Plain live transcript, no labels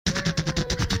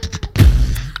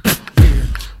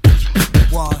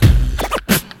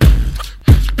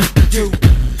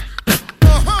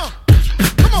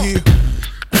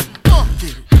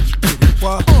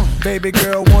Baby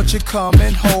girl, won't you come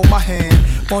and hold my hand?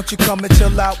 Won't you come and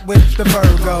chill out with the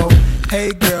Virgo?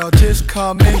 Hey girl, just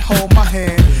come and hold my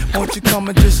hand. Won't you come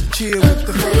and just chill with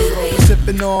the Virgo?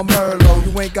 Sipping on Merlot,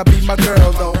 you ain't gotta be my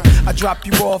girl though. I drop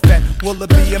you off at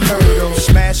Willoughby and Myrtle.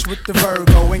 Smash with the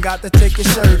Virgo, ain't got to take your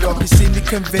shirt off. You see me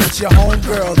convince your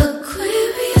homegirl. Aquarius.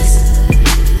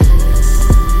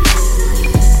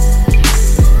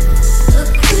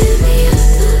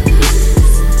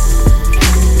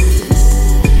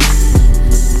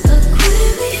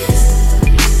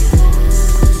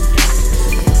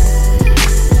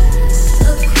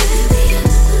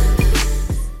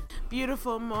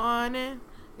 Beautiful morning,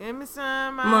 give me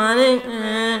some morning.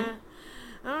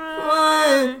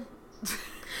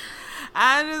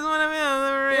 I just want to feel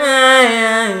the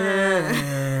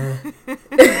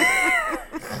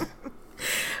real.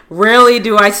 Rarely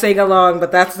do I sing along,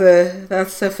 but that's the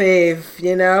fave,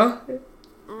 you know?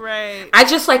 Right. I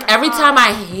just like every time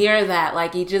I hear that,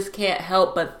 like you just can't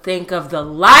help but think of the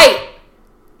light.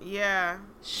 Yeah.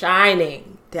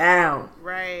 Shining down.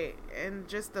 Right. And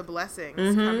just the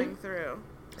blessings coming through.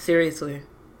 Seriously.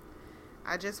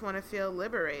 I just want to feel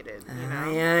liberated, you know?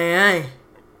 Aye.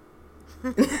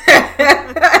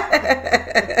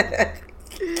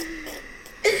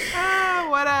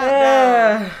 What up,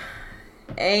 though?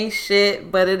 Ain't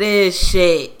shit, but it is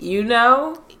shit, you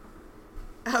know?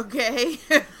 Okay.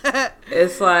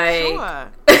 It's like,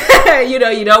 Sure. you know,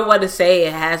 you don't want to say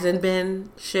it hasn't been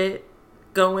shit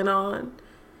going on.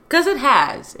 Because it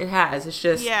has. It's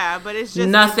just... Yeah, but it's just...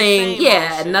 nothing,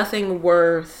 nothing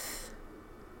worth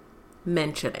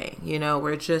mentioning. You know,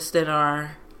 we're just in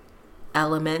our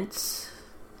elements,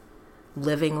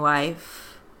 living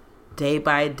life, day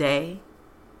by day.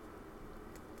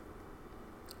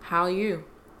 How are you?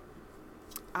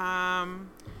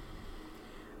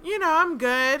 You know, I'm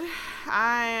good.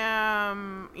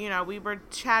 You know, we were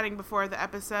chatting before the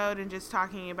episode and just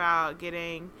talking about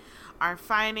getting our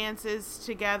finances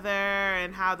together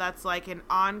and how that's like an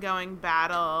ongoing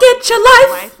battle. Get your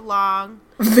life lifelong.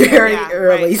 Very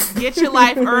early. Right. Get your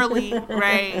life early,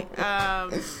 right?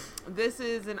 This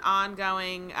is an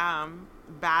ongoing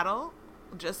battle,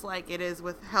 just like it is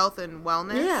with health and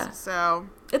wellness. Yeah. So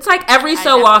it's like every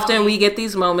so often we get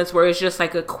these moments where it's just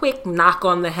like a quick knock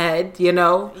on the head, you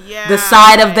know? Yeah. The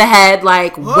side of the head,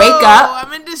 like, whoa, wake up.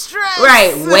 I'm in distress.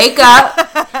 Right, wake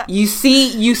up. You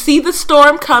see the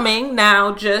storm coming.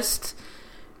 Now just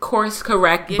course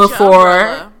correct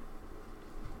before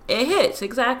it hits.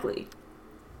 Exactly.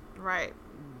 Right.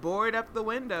 Board up the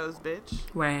windows, bitch.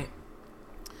 Right.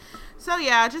 So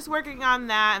yeah, just working on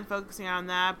that and focusing on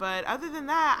that. But other than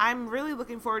that, I'm really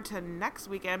looking forward to next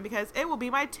weekend because it will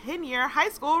be my 10-year high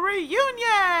school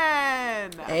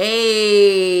reunion.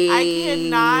 Hey. I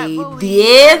cannot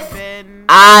believe 10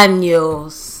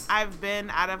 años. I've been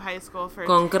out of high school for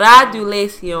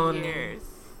Congratulations. 10 years.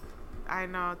 I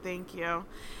know, thank you.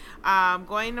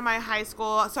 Going to my high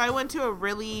school. So I went to a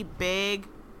really big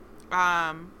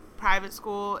private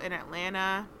school in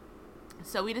Atlanta.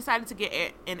 So we decided to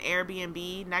get an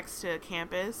Airbnb next to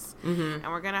campus, and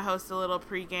we're going to host a little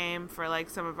pregame for, like,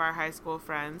 some of our high school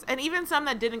friends. And even some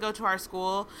that didn't go to our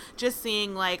school, just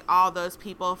seeing, like, all those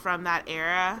people from that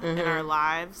era in our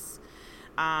lives.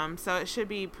 So it should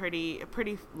be a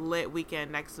pretty lit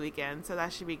weekend next weekend, so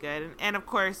that should be good. And of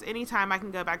course, anytime I can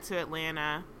go back to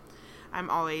Atlanta, I'm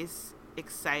always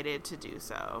excited to do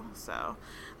so. So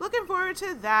looking forward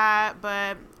to that,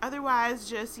 but otherwise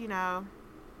just, you know,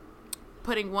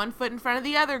 putting one foot in front of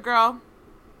the other, girl.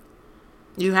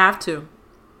 You have to.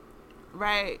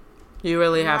 Right. You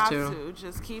really have to.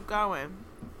 Just keep going.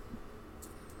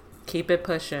 Keep it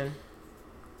pushing.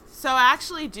 So I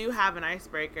actually do have an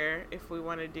icebreaker if we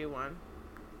want to do one.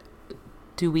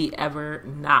 Do we ever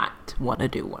not want to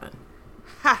do one?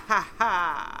 Ha ha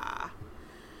ha.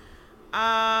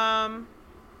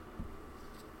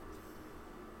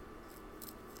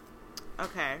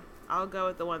 Okay. I'll go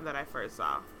with the one that I first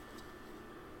saw.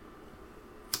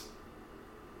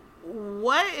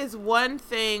 What is one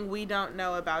thing we don't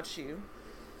know about you?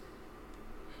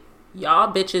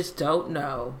 Y'all bitches don't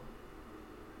know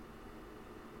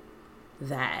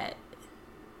that.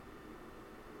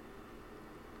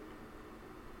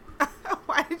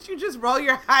 Why did you just roll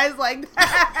your eyes like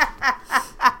that?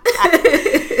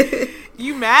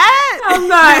 You mad? I'm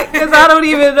not, because I don't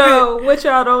even know what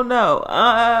y'all don't know.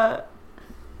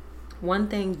 One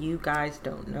thing you guys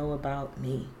don't know about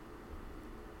me.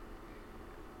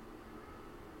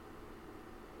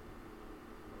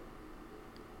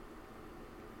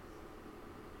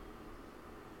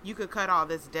 You could cut all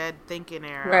this dead thinking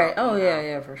air Right. out, Oh,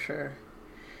 yeah, for sure.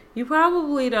 You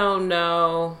probably don't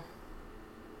know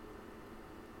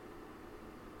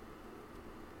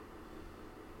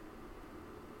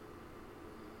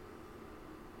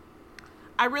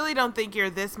I really don't think you're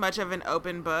this much of an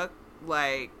open book.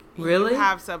 Like, really? You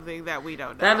have something that we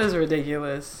don't know. That is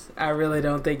ridiculous. I really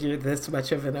don't think you're this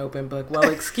much of an open book. Well,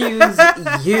 excuse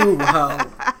you, ho.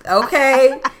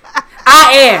 Okay?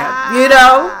 I am, you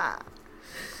know?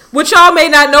 What y'all may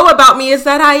not know about me is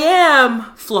that I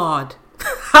am flawed.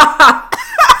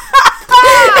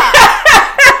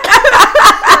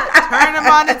 Turn him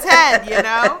on its head, you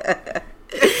know?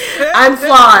 I'm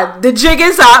flawed. The jig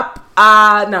is up.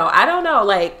 No, I don't know.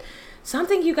 Like,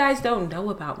 something you guys don't know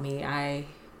about me.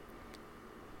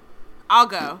 I'll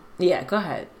go. Yeah, go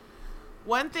ahead.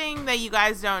 One thing that you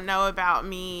guys don't know about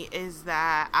me is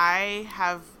that I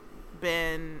have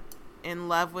been in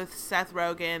love with Seth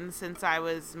Rogen since I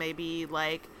was maybe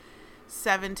like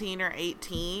 17 or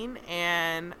 18,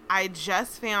 and I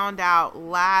just found out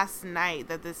last night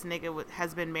that this nigga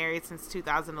has been married since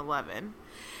 2011.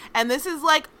 And this is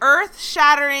like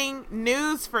earth-shattering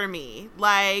news for me.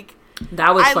 Like,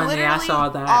 that was funny. I saw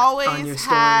that on your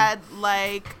story. Had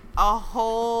like a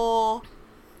whole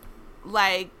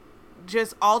like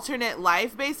just alternate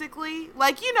life, basically.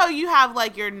 Like, you know, you have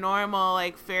like your normal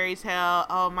like fairy tale,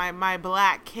 oh my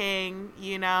black king,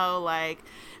 you know, like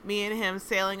me and him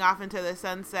sailing off into the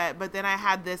sunset. But then I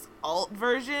had this alt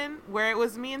version where it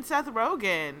was me and Seth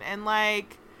Rogen, and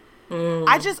like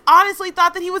I just honestly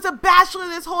thought that he was a bachelor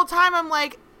this whole time. I'm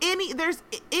like, there's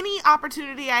any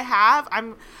opportunity I have,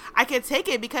 I could take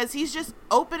it, because he's just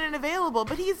open and available.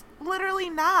 But he's literally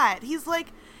not. He's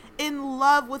like in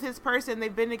love with his person.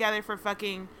 They've been together for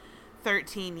fucking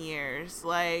 13 years.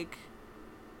 Like,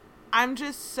 I'm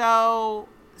just so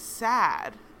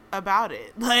sad about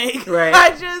it. Like, right. I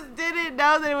just didn't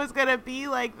know that it was gonna be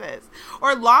like this,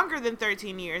 or longer than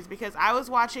 13 years, because I was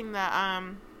watching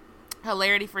the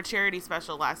Hilarity for Charity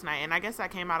special last night, and I guess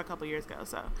that came out a couple years ago.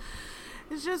 So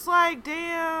it's just like,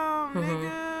 damn,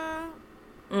 nigga.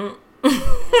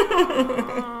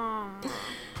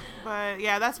 But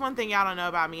yeah, that's one thing y'all don't know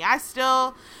about me. I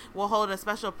still will hold a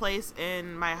special place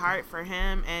in my heart for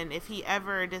him, and if he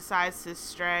ever decides to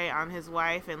stray on his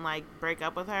wife and like break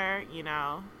up with her, you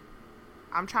know,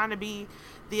 I'm trying to be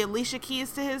the Alicia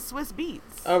Keys to his Swiss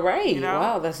Beats. All right. You know?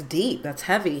 Wow, that's deep. That's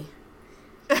heavy.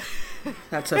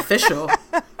 That's official.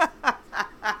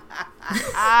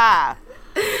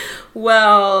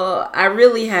 Well, I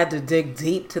really had to dig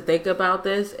deep to think about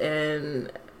this,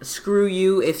 and screw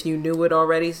you if you knew it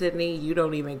already, Sydney. You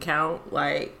don't even count.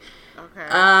 Like, okay.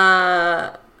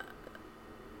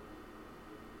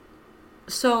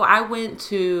 So I went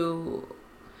to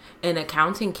an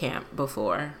accounting camp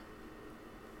before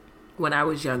when I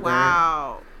was younger.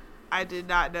 Wow. I did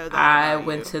not know that. I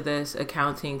went to this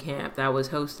accounting camp that was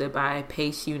hosted by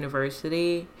Pace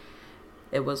University.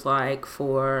 It was like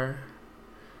for,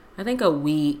 I think, a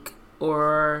week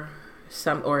or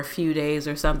a few days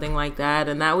or something like that.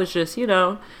 And that was just, you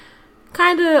know,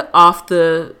 kind of off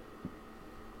the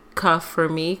cuff for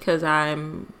me, because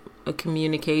I'm a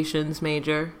communications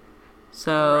major.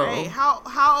 So right.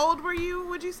 How old were you,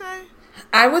 would you say?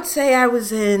 I would say I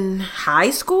was in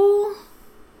high school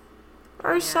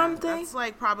or something. That's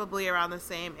like probably around the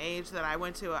same age that I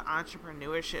went to an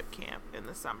entrepreneurship camp in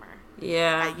the summer.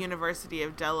 Yeah. At University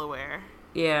of Delaware.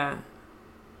 Yeah.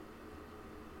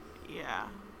 Yeah.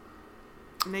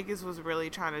 Niggas was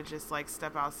really trying to just like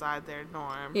step outside their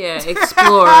norm. Yeah,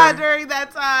 explore. During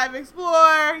that time,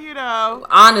 explore, you know.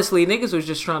 Honestly, niggas was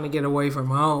just trying to get away from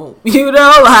home. You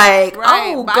know, like,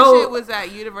 right. oh, my go. shit was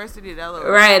at University of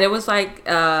Delaware. Right. It was like,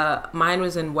 mine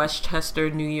was in Westchester,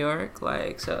 New York.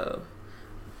 Like, so,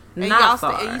 and not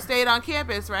far. You stayed on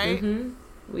campus, right?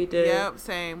 Mm-hmm. We did. Yep,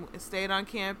 same. Stayed on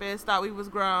campus. Thought we was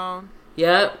grown.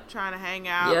 Yep. Trying to hang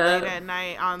out late at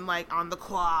night on the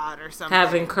quad or something.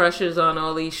 Having crushes on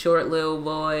all these short little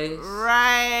boys.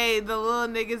 Right. The little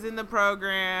niggas in the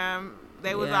program.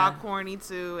 They was all corny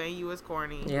too, and you was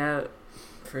corny. Yeah,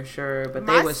 for sure. But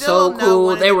they were so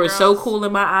cool. They were so cool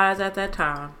in my eyes at that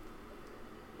time.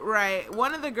 Right.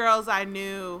 One of the girls I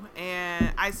knew,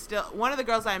 and one of the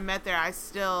girls I met there, I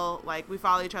still, like, we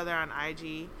follow each other on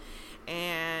IG.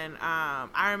 And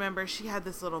I remember she had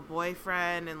this little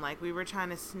boyfriend, and like we were trying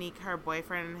to sneak her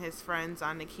boyfriend and his friends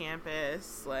onto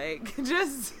campus, like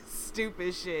just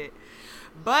stupid shit.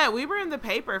 But we were in the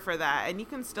paper for that, and you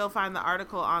can still find the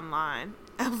article online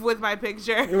with my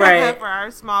picture for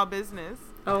our small business.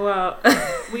 Oh wow.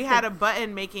 We had a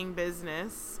button making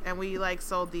business, and we like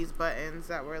sold these buttons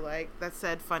that were like that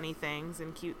said funny things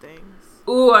and cute things.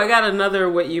 Ooh, I got another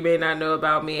what you may not know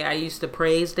about me. I used to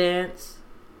praise dance.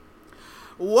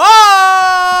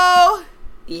 Whoa!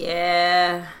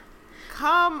 Yeah.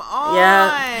 Come on.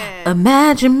 Yeah.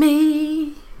 Imagine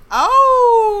me.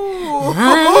 Oh.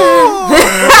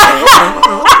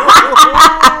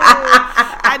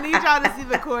 y'all to see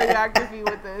the choreography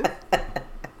with this.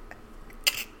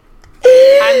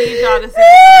 I need y'all to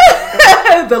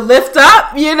see the lift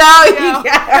up, you know.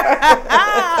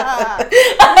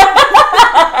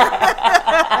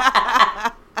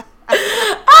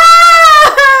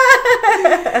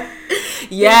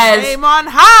 Yes. Aim on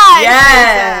high.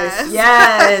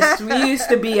 Yes. We used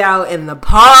to be out in the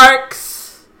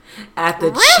parks, at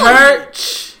the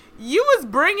church. You was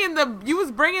bringing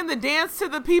the dance to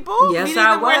the people. Yes,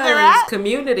 I was. Where they're at?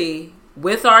 Community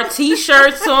with our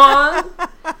T-shirts on.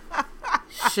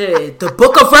 Shit, the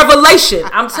Book of Revelation.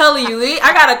 I'm telling you,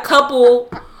 I got a couple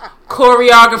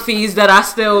choreographies that I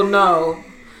still know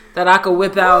that I could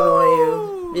whip out on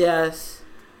you. Yes.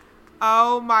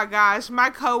 Oh my gosh. My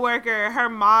coworker, her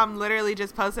mom literally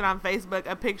just posted on Facebook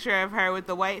a picture of her with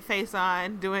the white face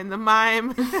on doing the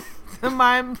mime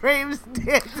Braves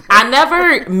dance. I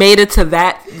never made it to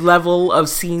that level of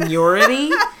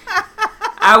seniority.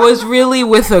 I was really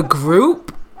with a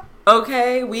group.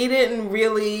 Okay, we didn't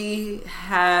really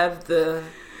have the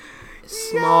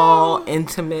small,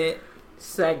 intimate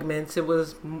segments. It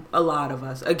was a lot of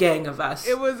us, a gang of us.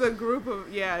 It was a group of,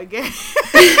 a gang.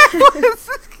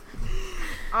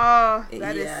 Oh,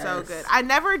 that is so good. I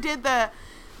never did the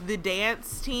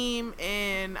dance team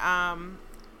in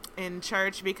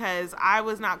church because I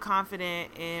was not confident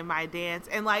in my dance,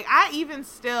 and like I even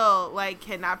still like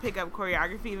cannot pick up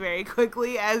choreography very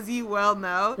quickly, as you well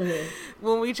know. Mm-hmm.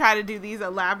 When we try to do these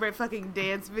elaborate fucking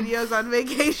dance videos on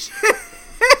vacation.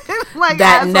 Like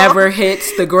that never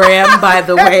hits the gram, by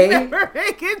the way. Never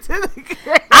make it to the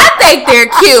gram. I think they're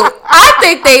cute. I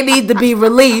think they need to be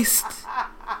released.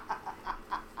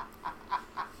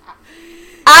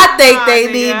 I think they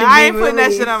need to be I ain't putting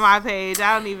released. that shit on my page.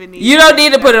 I don't even need. You don't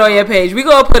need to put it on your page. We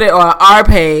gonna put it on our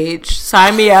page.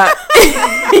 Sign me up.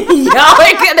 Y'all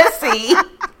ain't gonna see.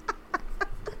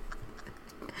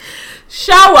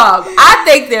 Show up. I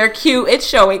think they're cute. It's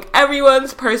showing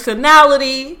everyone's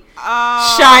personality.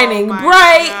 Shining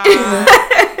bright.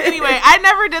 Anyway, I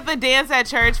never did the dance at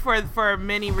church for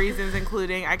many reasons,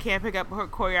 including I can't pick up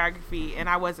choreography and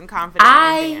I wasn't confident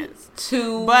in dance.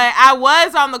 Too. But I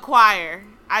was on the choir.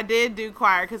 I did do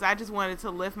choir because I just wanted to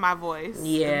lift my voice and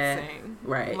sing.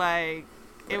 Right. Like,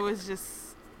 it was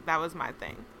just, that was my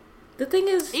thing. The thing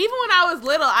is, even when I was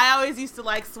little, I always used to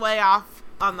like sway off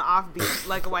on the offbeat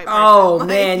like a white person. Oh, like,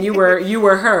 man, you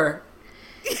were her.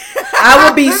 I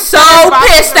would be so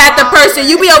pissed at the person.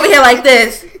 You be over here like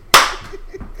this,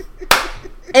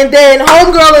 and then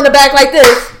homegirl in the back like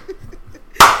this.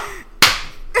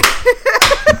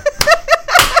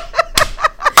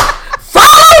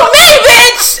 Follow me,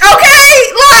 bitch.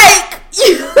 Okay, like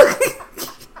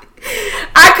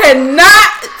I could not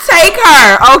take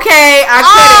her. Okay, I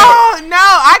couldn't. Oh no,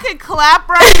 I could clap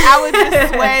right. I would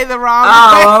just sway the wrong way.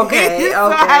 Oh, okay.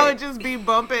 So I would just be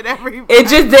bumping everybody. It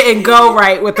just didn't go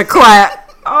right with the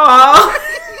clap. Oh.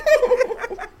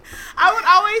 I would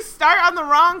always start on the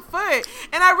wrong foot,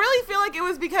 and I really feel like it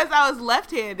was because I was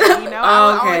left-handed. You know,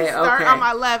 I would always start on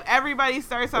my left. Everybody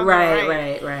starts on the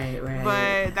right. Right.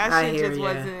 But that shit just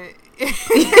wasn't.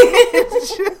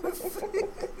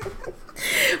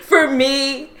 For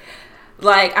me,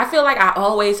 like, I feel like I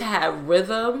always had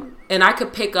rhythm and I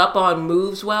could pick up on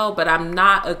moves well, but I'm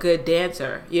not a good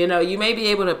dancer. You know, you may be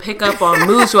able to pick up on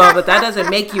moves well, but that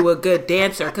doesn't make you a good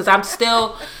dancer because I'm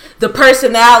still the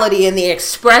personality and the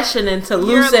expression and to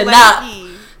loosen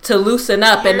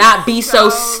up and not be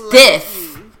so stiff.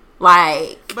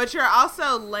 Like, but you're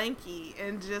also lanky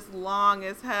and just long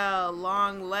as hell,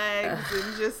 long legs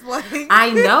and just like I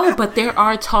know, but there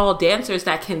are tall dancers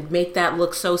that can make that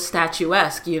look so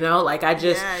statuesque, you know? Like I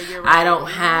don't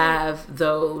have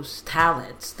those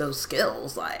talents, those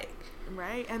skills, like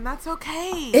right, and that's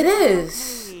okay. It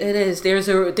is. There's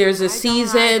a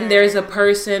season, there's a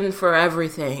person for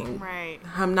everything. Right.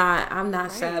 I'm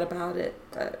not sad about it,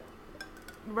 but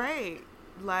right.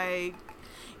 Like,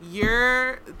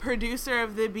 you're producer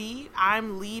of the beat,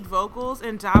 I'm lead vocals,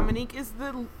 and Dominique is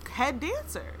the head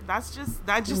dancer. That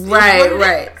just right. Is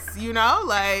what you know,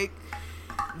 like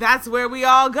that's where we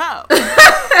all go.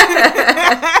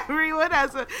 Everyone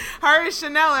has her and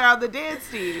Chanel are on the dance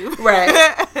team. Right.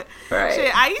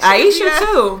 Shit, Aisha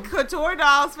too. Couture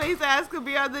Doll's face ass could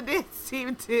be on the dance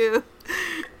team too.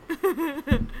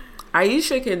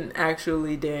 Aisha can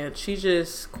actually dance. She's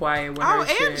just quiet with her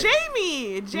shit. Oh,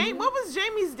 and Jamie. What was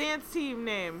Jamie's dance team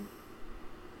name?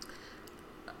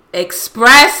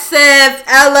 Expressive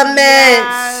Elements.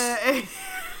 Yeah.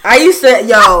 I used to,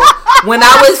 when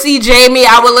I would see Jamie,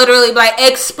 I would literally be like,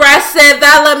 Expressive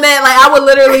Element. Like, I would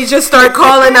literally just start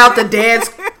calling out the dance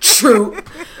troupe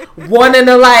wanting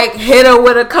to like hit her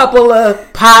with a couple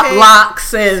of pop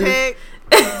locks and.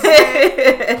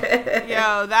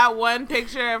 Yo, that one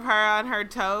picture of her on her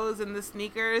toes in the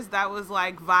sneakers, that was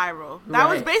like viral. That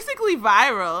was basically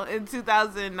viral in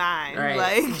 2009. Right.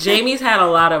 Like Jamie's had a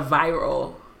lot of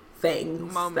viral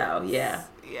things. Moments. So, yeah.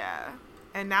 Yeah.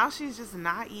 And now she's just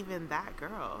not even that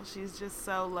girl. She's just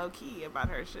so low key about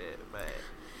her shit. But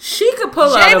she could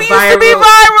pull out a viral. Jamie used to be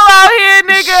viral out here,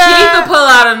 nigga. She could pull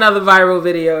out another viral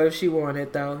video if she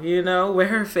wanted, though. You know, with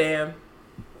her fam.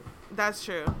 That's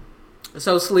true.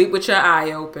 So sleep with your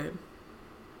eye open.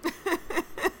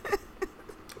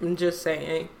 I'm just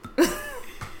saying.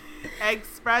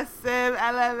 Expressive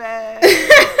element.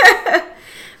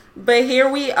 But here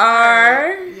we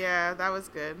are. Yeah, that was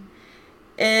good.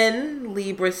 In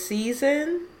Libra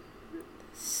season.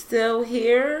 Still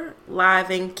here. Live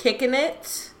and kicking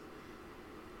it.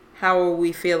 How are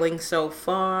we feeling so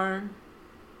far?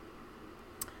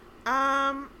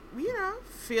 You know,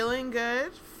 feeling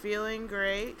good. Feeling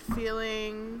great,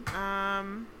 feeling,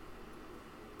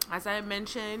 as I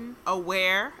mentioned,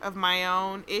 aware of my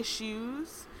own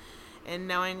issues and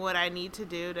knowing what I need to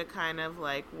do to kind of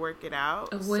like work it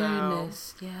out.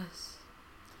 Awareness, yes.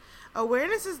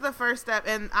 Awareness is the first step,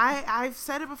 and I've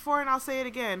said it before and I'll say it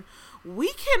again.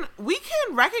 We can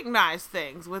recognize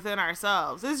things within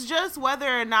ourselves. It's just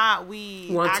whether or not we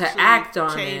want to actually act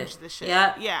on change it. The shit.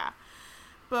 Yep. Yeah.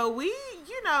 But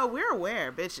we're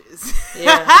aware, bitches.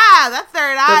 Yeah. That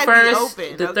third eye is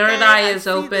open. The third eye is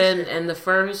open, and the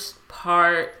first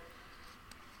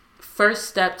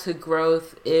step to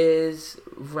growth is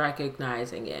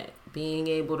recognizing it, being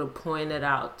able to point it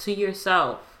out to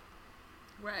yourself.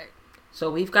 Right. So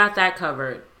we've got that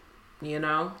covered, you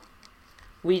know?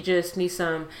 We just need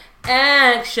some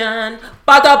action.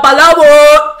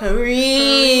 Hurry.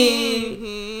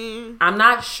 I'm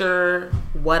not sure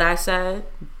what I said,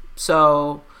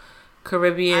 so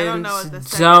Caribbeans I don't know what the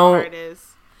second part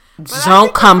is.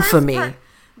 Don't come for me.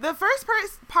 The first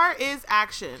part is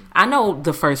action. I know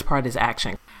the first part is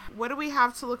action. What do we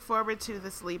have to look forward to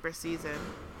this Libra season?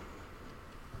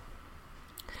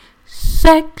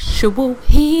 Sexual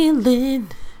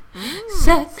healing.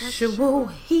 Sexual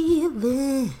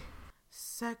healing.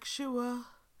 Sexual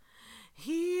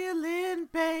healing,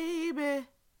 baby.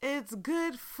 It's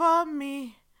good for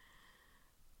me.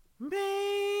 Baby.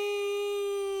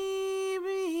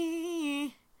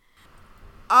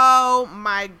 Oh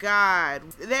my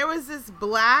God. There was this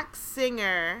black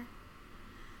singer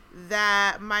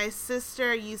that my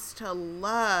sister used to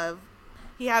love.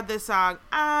 He had this song,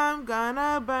 I'm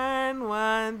gonna burn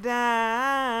one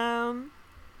down.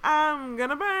 I'm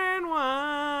gonna burn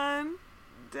one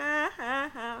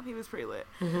down. He was pretty lit.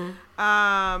 Mm-hmm.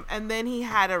 And then he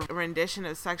had a rendition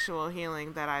of Sexual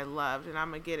Healing that I loved, and I'm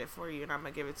gonna get it for you, and I'm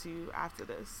gonna give it to you after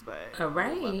this. But all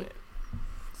right. I love it.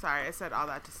 Sorry, I said all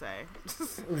that to say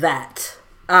that.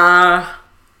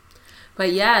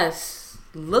 But yes,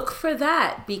 look for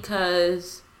that,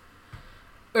 because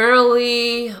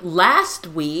early last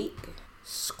week,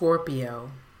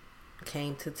 Scorpio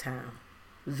came to town.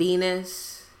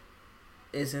 Venus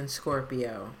is in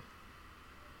Scorpio.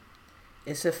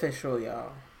 It's official,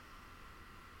 y'all.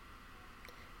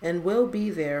 And we'll be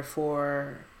there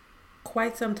for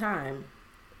quite some time,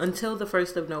 until the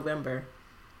 1st of November.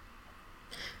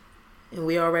 And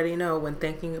we already know, when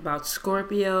thinking about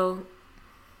Scorpio,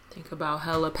 think about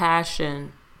hella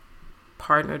passion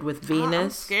partnered with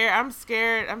Venus. I'm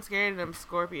scared of them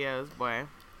Scorpios, boy.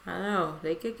 I know,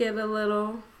 they could get a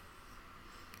little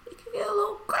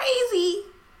crazy.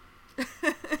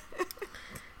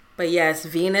 But yes,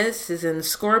 Venus is in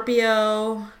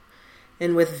Scorpio,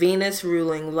 and with Venus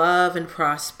ruling love and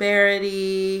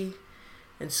prosperity,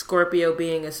 and Scorpio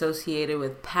being associated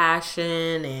with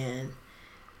passion and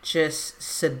just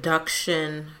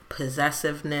seduction,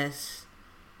 possessiveness.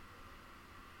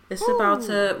 It's about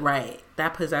to, right,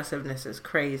 that possessiveness is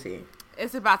crazy.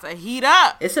 It's about to heat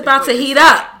up. It's about to heat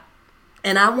up.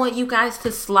 And I want you guys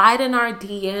to slide in our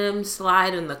DMs,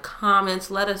 slide in the comments,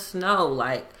 let us know,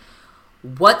 like,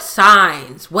 what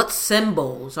signs, what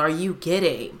symbols are you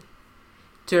getting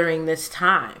during this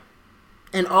time?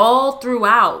 And all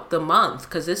throughout the month,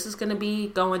 because this is going to be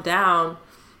going down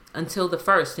until the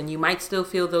 1st, and you might still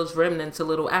feel those remnants a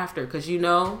little after, because you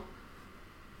know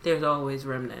there's always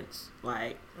remnants.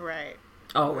 Like, right.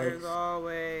 Always. There's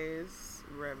always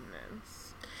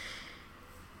remnants.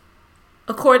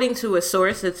 According to a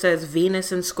source, it says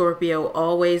Venus in Scorpio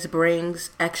always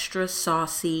brings extra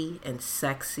saucy and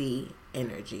sexy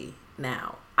energy.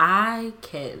 Now, I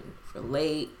can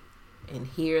relate and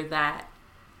hear that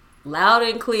loud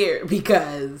and clear,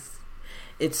 because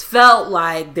it's felt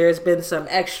like there's been some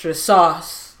extra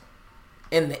sauce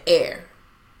in the air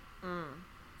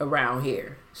around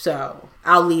here. So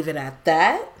I'll leave it at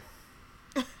that.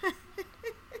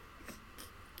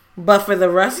 But for the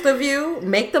rest of you,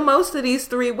 make the most of these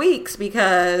 3 weeks,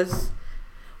 because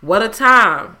what a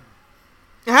time.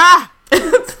 Ah!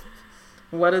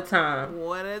 What a time.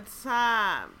 What a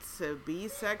time to be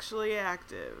sexually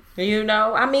active. You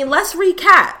know, I mean, let's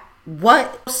recap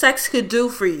what sex could do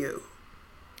for you.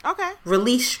 Okay.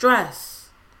 Release stress.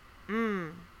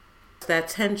 That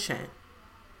tension.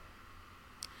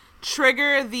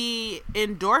 Trigger the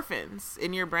endorphins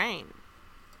in your brain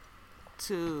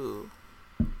to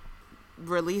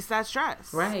release that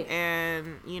stress. Right.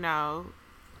 And, you know,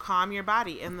 calm your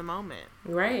body in the moment.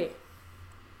 Right.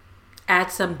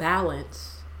 Add some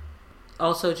balance.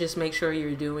 Also, just make sure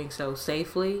you're doing so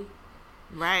safely.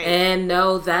 Right. And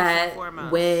know First and that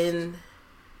foremost. when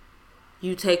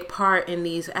you take part in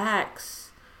these acts,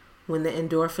 when the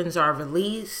endorphins are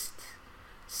released,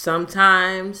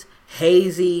 sometimes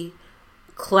hazy,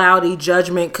 cloudy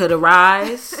judgment could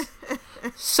arise.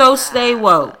 So stay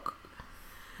woke.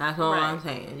 That's all Right. I'm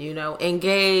saying. You know,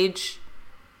 engage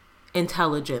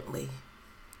intelligently.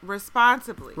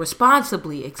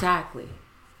 Responsibly. Exactly.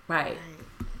 Right.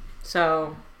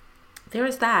 So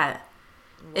there's that.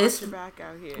 Watch your back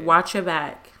out here. Watch your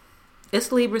back.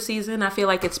 It's Libra season. I feel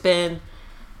like it's been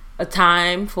a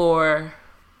time for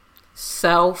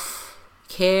self-care,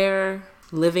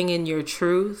 living in your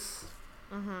truth,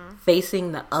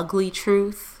 facing the ugly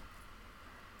truth.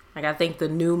 Like, I think the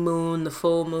new moon, the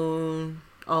full moon,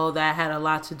 all that had a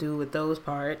lot to do with those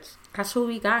parts. That's what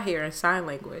we got here in sign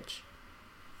language.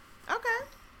 Okay.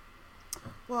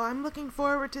 Well, I'm looking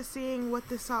forward to seeing what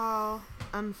this all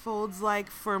unfolds like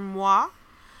for moi.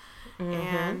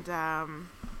 And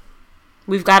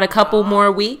We've got a couple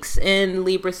more weeks in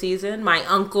Libra season. My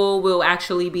uncle will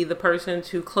actually be the person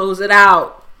to close it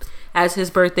out, as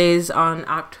his birthday is on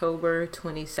October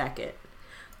 22nd.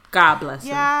 God bless him.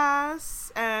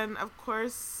 yes, and of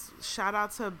course, shout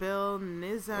out to Bill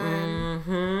Nizan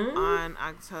on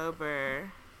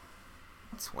October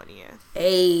 20th.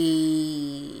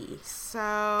 Hey.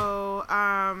 So,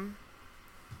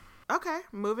 okay,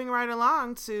 moving right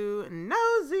along to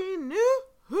Nosy New.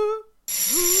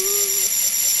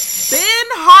 Ben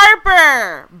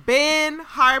Harper. Ben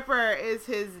Harper is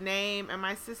his name, and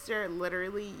my sister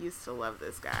literally used to love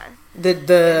this guy.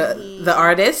 The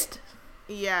artist?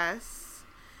 Yes.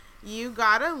 You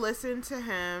gotta listen to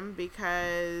him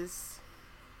because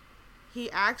he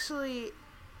actually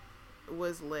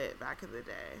was lit back in the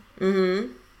day.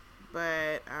 Mm-hmm.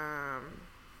 But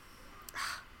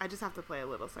I just have to play a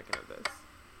little second of this.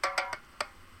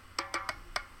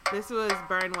 This was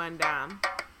Burn One Down.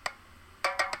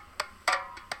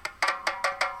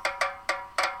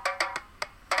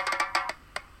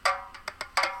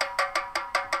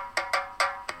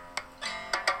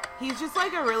 He's just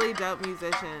like a really dope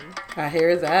musician. I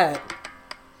hear that.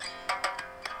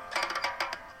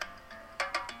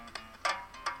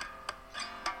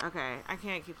 Okay, I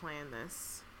can't keep playing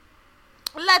this.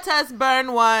 Let us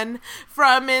burn one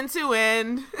from end to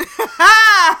end.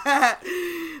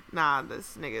 Nah,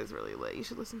 this nigga is really lit. You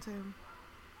should listen to him.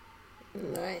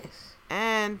 Nice.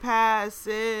 And pass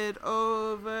it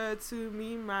over to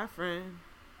me, my friend.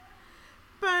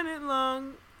 Burn it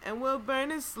long and we'll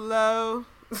burn it slow.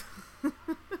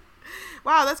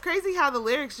 Wow, that's crazy how the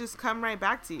lyrics just come right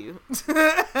back to you.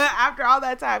 After all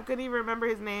that time, couldn't even remember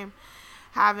his name.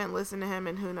 Haven't listened to him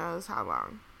in who knows how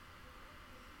long.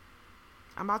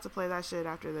 I'm about to play that shit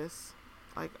after this,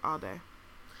 like all day.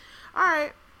 All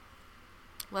right,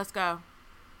 let's go.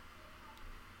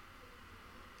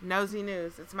 Nosy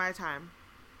News. It's my time.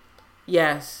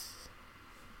 Yes.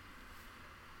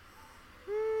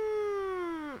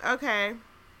 Okay.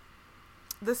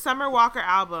 The Summer Walker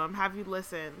album. Have you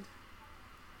listened?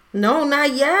 No,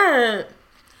 not yet.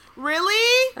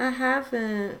 Really? I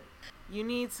haven't. You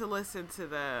need to listen to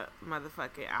the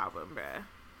motherfucking album, bruh.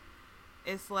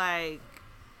 It's like,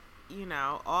 you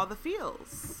know, all the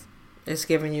feels. It's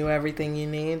giving you everything you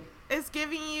need. It's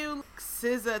giving you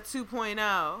SZA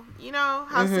 2.0. You know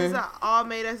how SZA all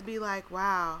made us be like,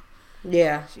 wow.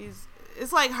 Yeah.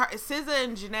 It's like her, SZA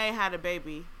and Janae had a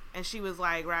baby. And she was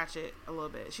like ratchet a little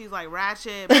bit. She's like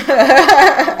ratchet.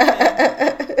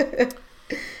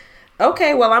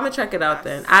 Okay, well, I'm gonna check it out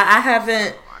then. I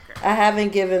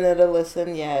haven't given it a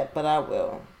listen yet, but I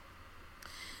will.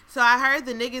 So I heard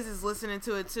the niggas is listening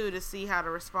to it too to see how to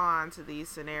respond to these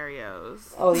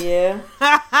scenarios. Oh yeah.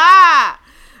 I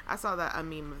saw a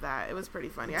meme of that. It was pretty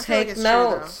funny. I Take feel like it's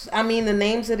notes. true, I mean, the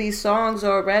names of these songs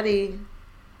already.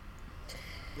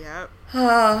 Yep.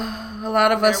 A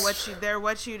lot of us. They're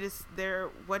what you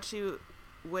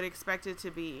would expect it to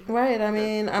be. Right. I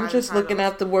mean, I'm just looking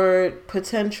at the word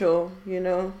potential. You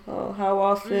know, how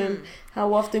often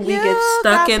we get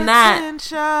stuck in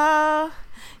potential. That.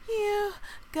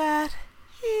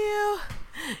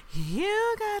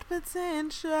 You got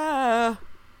potential.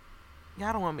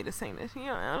 Y'all don't want me to sing this.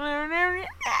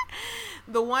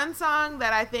 The one song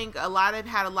that I think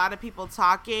had a lot of people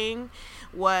talking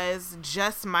was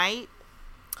Just Might.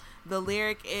 The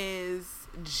lyric is,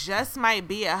 just might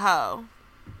be a hoe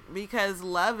because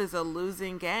love is a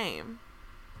losing game.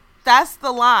 That's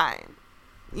the line.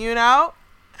 You know?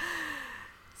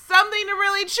 Something to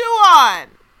really chew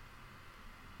on.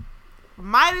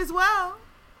 Might as well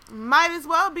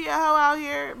be a hoe out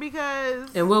here because...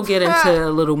 And we'll get into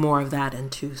a little more of that in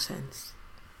 2 cents.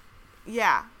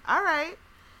 Yeah. All right.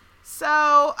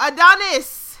 So,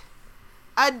 Adonis.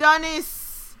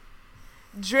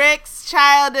 Drake's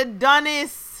child,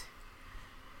 Adonis.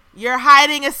 You're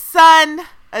hiding a son,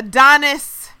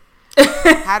 Adonis.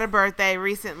 Had a birthday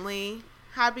recently.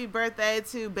 Happy birthday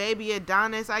to baby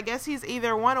Adonis. I guess he's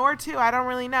either 1 or 2. I don't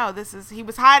really know. He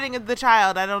was hiding the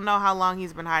child. I don't know how long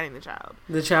he's been hiding the child.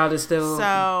 The child is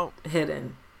still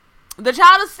hidden. The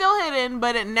child is still hidden,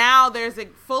 but now there's a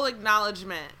full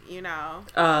acknowledgement, you know,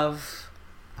 of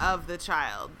the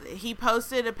child. He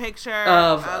posted a picture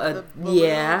of the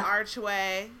balloon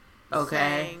archway,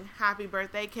 saying "Happy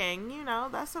Birthday, King." You know,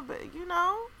 that's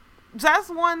that's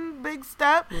one big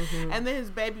step. Mm-hmm. And then his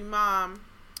baby mom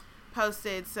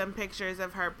posted some pictures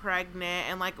of her pregnant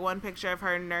and like one picture of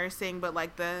her nursing, but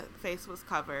like the face was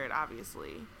covered,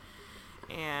 obviously.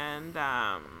 And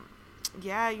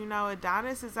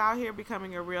Adonis is out here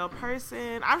becoming a real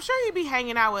person. I'm sure he'd be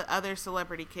hanging out with other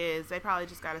celebrity kids. They probably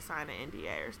just got to sign an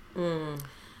NDA or something.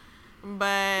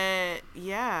 But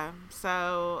yeah,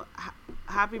 so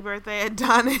happy birthday,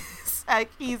 Adonis.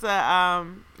 He's a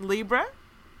Libra.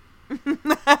 And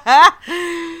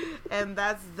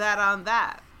that's that on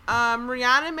that.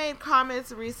 Rihanna made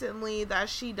comments recently that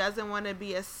she doesn't want to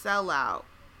be a sellout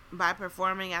by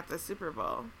performing at the Super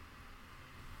Bowl.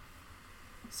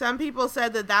 Some people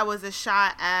said that was a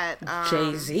shot at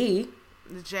Jay-Z.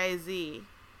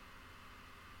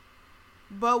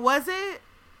 But was it?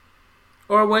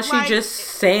 Or was she just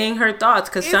saying her thoughts?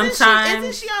 Because sometimes...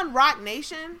 Isn't she on Rock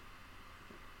Nation?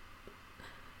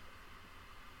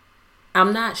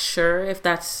 I'm not sure if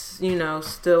that's,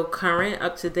 still current,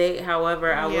 up to date.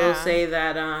 However, I will say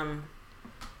that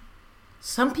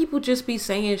some people just be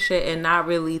saying shit and not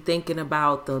really thinking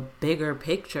about the bigger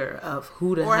picture of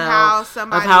who the hell,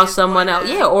 of how someone else,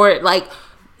 or like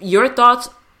your thoughts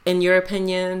and your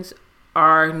opinions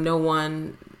are no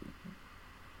one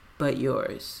but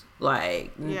yours.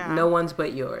 Like no one's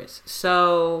but yours.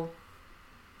 So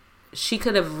she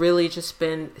could have really just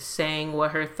been saying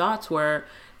what her thoughts were,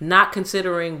 not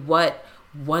considering what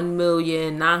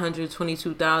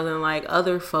 1,922,000 like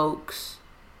other folks'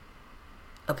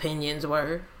 opinions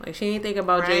were. Like she didn't think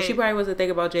about Jay. She probably wasn't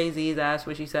thinking about Jay-Z's ass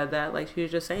when she said that. Like she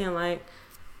was just saying, like,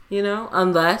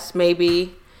 unless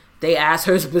maybe they asked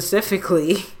her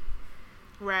specifically,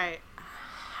 right?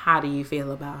 How do you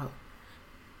feel about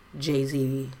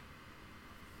Jay-Z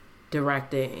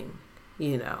directing,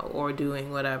 or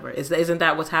doing whatever? Isn't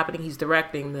that what's happening? He's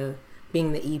directing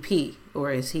being the EP,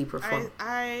 or is he performing?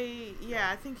 I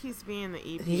think he's being the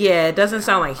EP. Yeah, it doesn't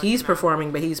sound like he's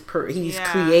performing, but he's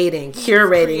curating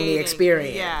the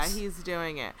experience. Yeah, he's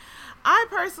doing it. I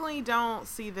personally don't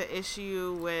see the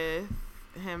issue with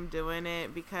him doing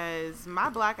it because my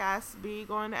black ass be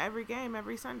going to every game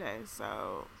every Sunday,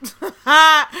 so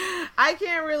I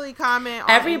can't really comment on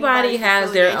everybody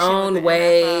has their own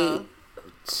way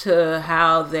to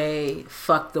how they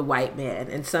fuck the white man,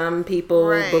 and some people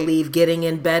believe getting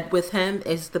in bed with him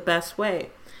is the best way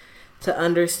to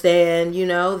understand,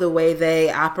 the way they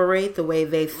operate, the way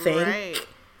they think,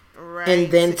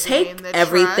 and then take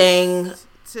everything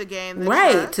to gain the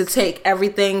trust. To take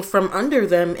everything from under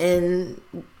them in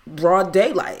broad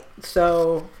daylight.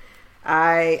 So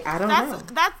I don't know.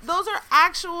 Those are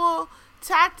actual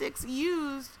tactics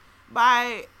used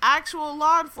by actual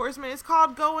law enforcement. It's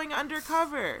called going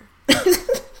undercover.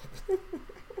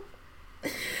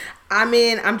 I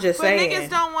mean, I'm just saying. But niggas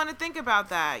don't want to think about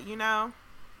that,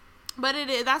 But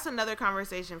that's another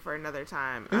conversation for another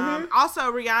time. Mm-hmm.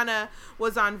 Also, Rihanna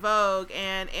was on Vogue,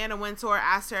 and Anna Wintour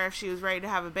asked her if she was ready to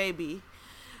have a baby.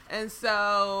 And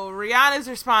so Rihanna's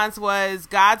response was,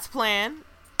 God's plan.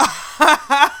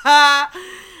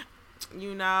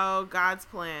 God's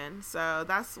plan. So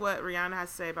that's what Rihanna has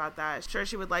to say about that. Sure,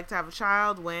 she would like to have a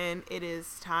child when it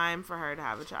is time for her to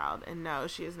have a child. And no,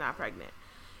 she is not pregnant.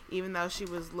 even though she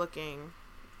was looking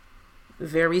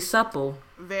very supple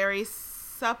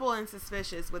and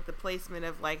suspicious with the placement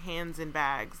of like hands in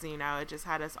bags. You know, it just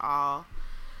had us all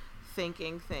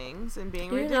thinking things and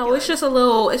being ridiculous. You know, it's just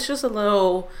a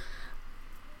little,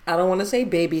 I don't want to say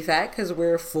baby fat because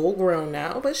we're full grown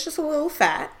now, but it's just a little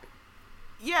fat.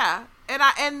 Yeah, and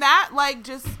that like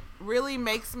just really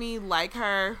makes me like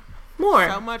her more,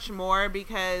 so much more,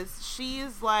 because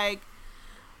she's like,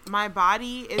 my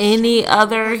body is any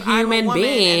other human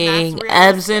being,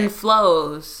 ebbs and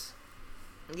flows.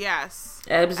 Yes,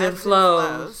 ebbs and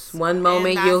flows. One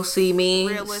moment you'll see me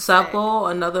realistic. Supple,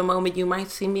 another moment you might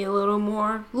see me a little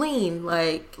more lean.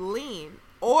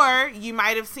 Or you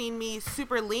might have seen me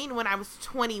super lean when I was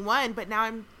 21, but now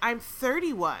I'm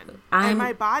 31, and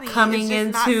my body coming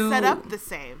is just not set up the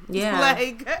same. Yeah,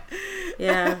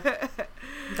 yeah,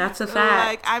 that's a fact.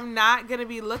 Like, I'm not gonna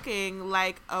be looking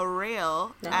like a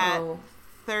rail at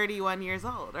 31 years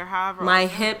old or however. My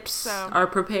hips are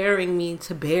preparing me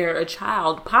to bear a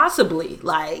child, possibly.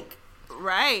 Like,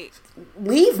 right?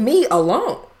 Leave me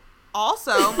alone.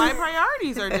 Also, my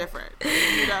priorities are different,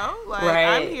 you know? Like, right.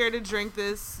 I'm here to drink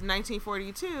this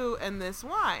 1942 and this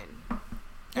wine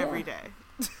every day.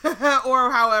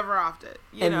 Or however often,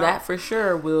 you know? That for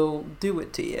sure will do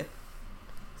it to you.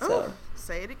 So. Ooh,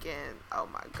 say it again. Oh,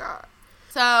 my God.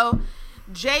 So,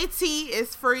 JT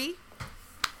is free.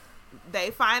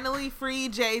 They finally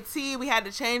freed JT. We had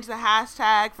to change the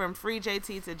hashtag from Free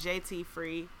JT to JT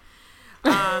Free.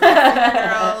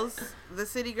 The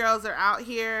City Girls are out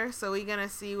here, so we're gonna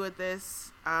see what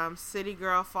this City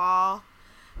Girl fall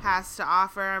has to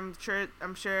offer.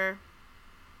 I'm sure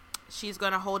she's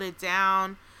gonna hold it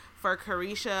down for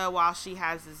Carisha while she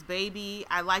has this baby.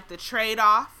 I like the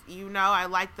trade-off, you know. I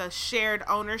like the shared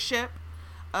ownership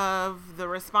of the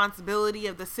responsibility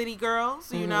of the City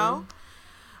Girls, you know.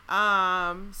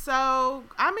 So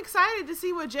I'm excited to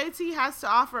see what JT has to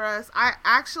offer us. I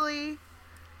actually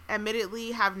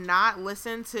admittedly have not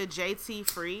listened to JT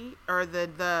Free, or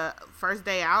the First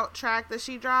Day Out track that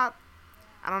she dropped.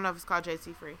 I don't know if it's called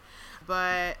JT Free,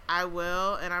 but I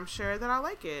will, and I'm sure that I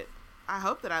like it. I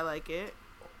hope that I like it.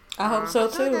 I hope so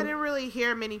too. Like I didn't really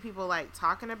hear many people like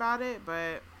talking about it,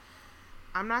 but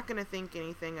I'm not gonna think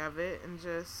anything of it and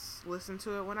just listen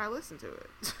to it when I listen to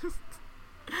it.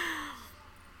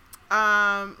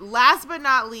 Last but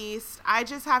not least, I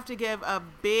just have to give a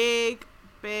big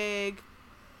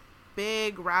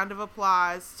round of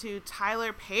applause to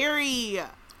Tyler Perry.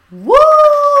 Woo!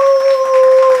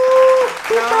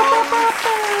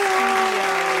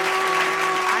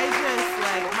 I just,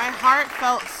 like, my heart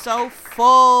felt so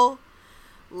full.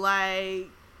 Like,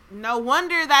 no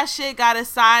wonder that shit got a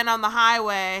sign on the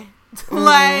highway.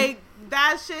 Like,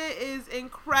 that shit is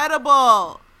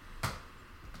incredible.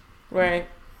 Right.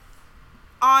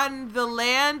 On the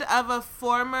land of a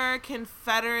former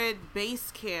Confederate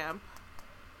base camp.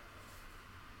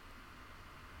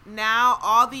 Now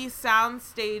all these sound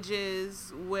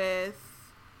stages with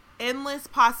endless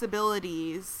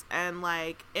possibilities and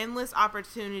like endless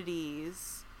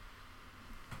opportunities,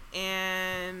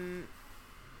 and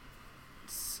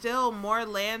still more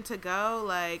land to go.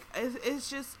 Like it was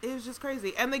just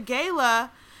crazy. And the gala,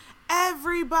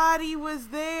 everybody was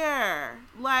there.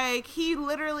 Like, he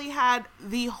literally had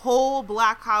the whole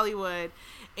Black Hollywood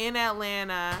in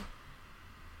Atlanta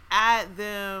at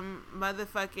them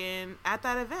motherfucking at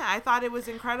that event. I thought it was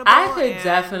incredible. I could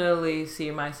definitely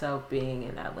see myself being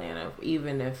in Atlanta,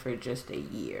 even if for just a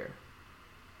year.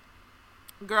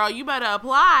 Girl, you better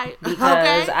apply.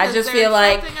 Because I just feel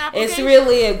like it's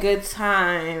really a good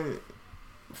time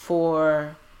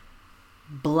for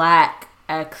Black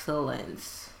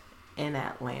excellence in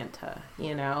Atlanta,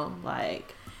 you know,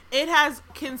 like it has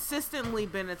consistently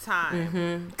been a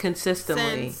time.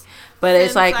 Consistently. But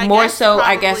it's like more so,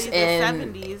 I guess,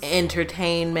 in 70s.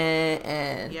 Entertainment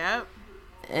and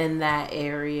in that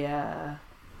area.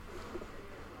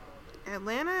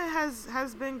 Atlanta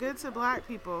has been good to Black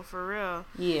people, for real.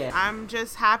 Yeah. I'm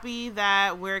just happy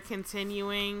that we're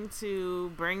continuing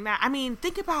to bring that. I mean,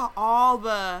 think about all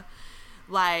the,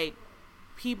 like,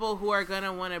 people who are going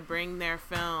to want to bring their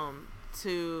film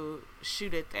to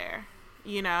shoot it there.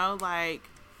 You know, like,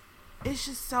 it's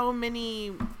just so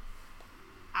many.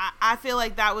 I feel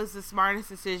like that was the smartest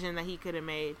decision that he could have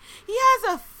made. He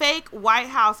has a fake White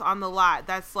House on the lot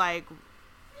that's like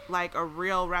a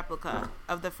real replica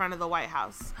of the front of the White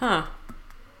House. Huh.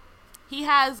 He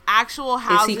has actual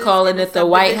houses. Is he calling it the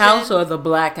White House or the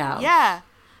Black House? Yeah.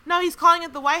 No, he's calling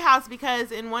it the White House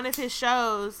because in one of his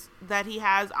shows that he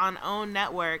has on OWN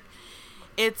Network,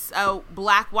 it's a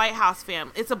Black White House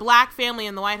family. It's a Black family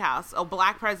in the White House, a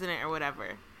Black president or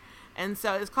whatever. And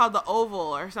so it's called the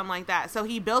Oval or something like that. So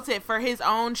he built it for his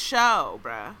own show,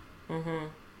 bruh.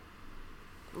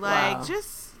 Like, Wow.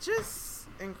 just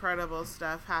incredible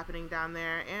stuff happening down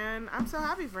there. And I'm so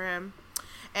happy for him.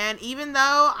 And even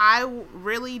though I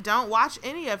really don't watch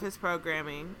any of his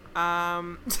programming,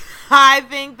 I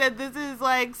think that this is,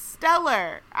 like,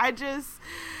 stellar. I just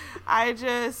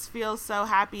feel so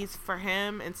happy for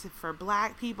him and for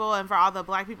black people and for all the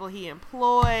black people he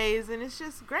employs. And it's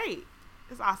just great.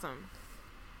 It's awesome.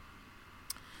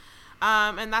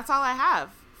 And that's all I have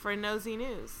for Nosy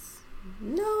News.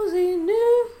 Nosy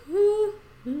News.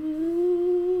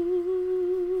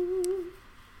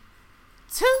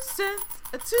 2 cents,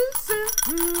 a 2 cent,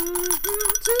 2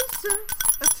 cents,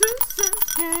 a 2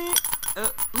 cent.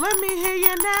 Let me hear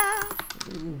you now.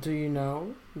 Do you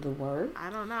know the word? I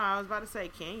don't know. I was about to say,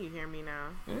 can you hear me now?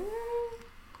 Mm.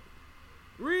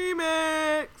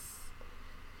 Remix.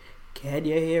 Can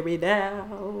you hear me now?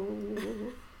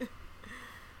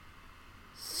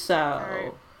 So, All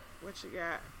right. What you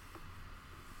got?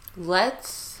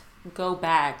 let's go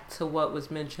back to what was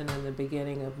mentioned in the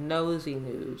beginning of Nosy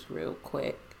News real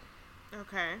quick.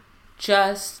 Okay.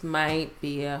 Just might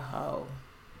be a hoe.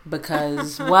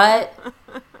 Because what?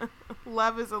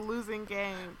 Love is a losing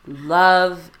game.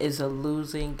 Love is a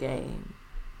losing game.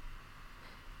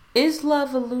 Is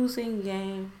love a losing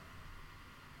game?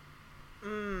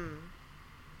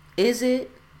 Is it?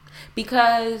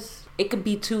 Because it could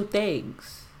be two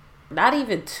things. Not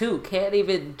even two. Can't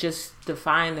even just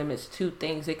define them as two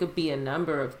things. It could be a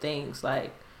number of things.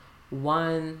 Like,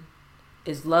 one,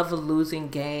 is love a losing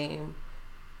game?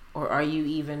 Or are you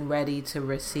even ready to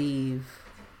receive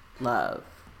love?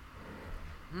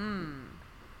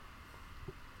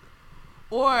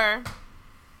 Or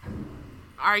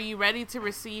are you ready to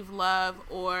receive love,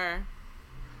 or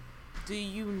do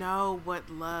you know what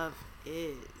love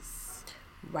is?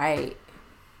 Right.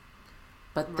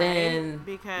 But Right? then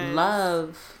Because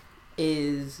love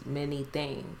is many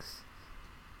things.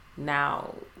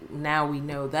 Now we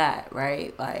know that,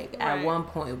 right? Like, at Right. one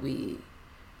point we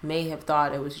may have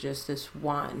thought it was just this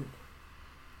one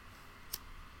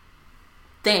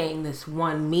thing, this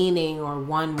one meaning or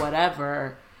one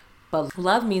whatever. But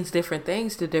love means different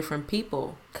things to different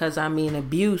people. Because, I mean,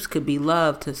 abuse could be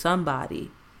love to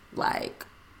somebody. Like,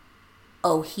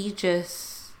 oh, he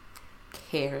just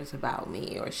cares about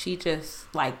me, or she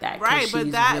just like that. 'Cause right, she's but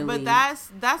really...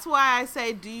 that's why I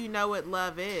say, do you know what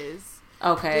love is?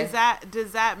 Okay.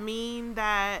 Does that mean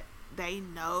that they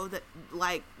know that,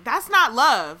 like, that's not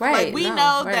love? Right, Like, we no,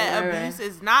 know right, that right, abuse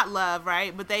is not love,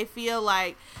 right? But they feel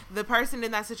like the person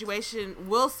in that situation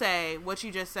will say what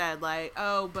you just said, like,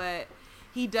 oh, but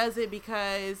he does it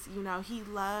because, you know, he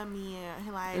loved me,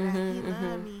 and like he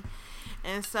loved me.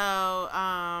 And so,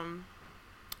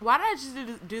 why did I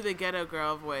just do the ghetto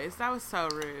girl voice? That was so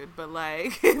rude, but,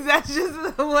 like, that's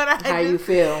just what I How you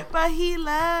feel? But he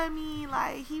loved me,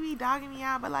 like, he be dogging me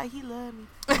out, but, like, he loved me.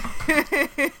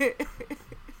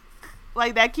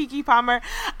 Like that Keke Palmer.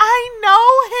 I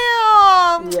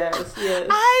know him. Yes, yes.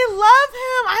 I love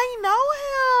him. I know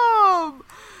him.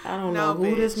 I don't No, know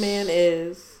who this bitch. man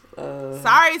is.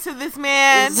 Sorry to this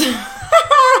man.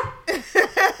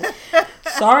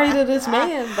 Sorry to this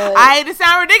man, but I hate to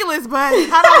sound ridiculous, but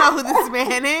I don't know who this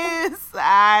man is.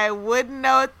 I wouldn't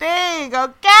know a thing,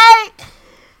 okay?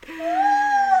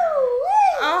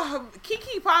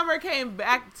 Keke Palmer came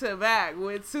back to back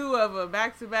with two of them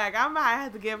back to back. I might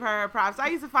have to give her props. I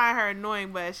used to find her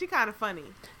annoying, but she kind of funny.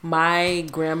 my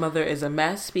grandmother is a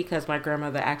mess because my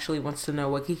grandmother actually wants to know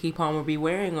what Keke Palmer be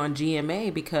wearing on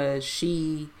GMA because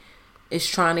she is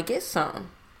trying to get some.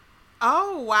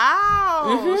 Oh, wow.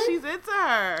 Mhm. She's into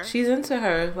her. She's into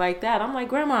her like that. I'm like,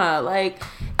 Grandma, like,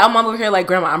 I'm over here like,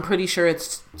 Grandma, I'm pretty sure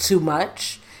it's too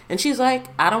much. And she's like,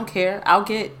 I don't care. I'll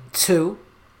get 2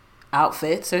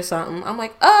 outfits or something. I'm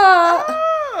like,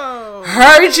 Oh.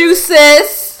 heard you,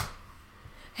 sis.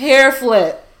 Hair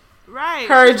flip. Right.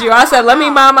 Heard you. I said, let me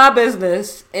mind my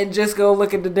business and just go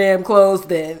look at the damn clothes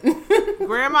then.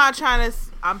 Grandma trying to...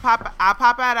 I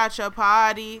pop out at your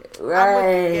party. I'm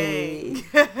with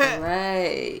the gang.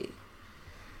 Right.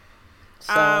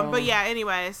 So, But yeah,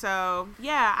 anyway, so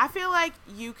yeah, I feel like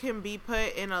you can be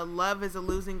put in a love is a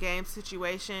losing game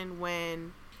situation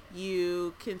when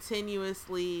you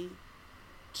continuously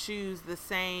choose the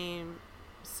same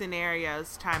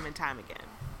scenarios time and time again.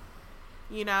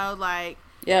 You know, like,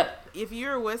 yep. if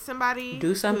you're with somebody,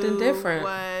 Do something who different.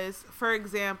 Was, for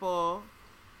example,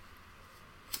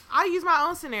 I'll use my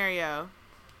own scenario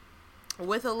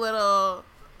with a little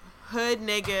hood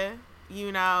nigga,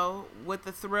 you know, with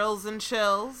the thrills and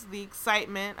chills, the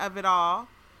excitement of it all,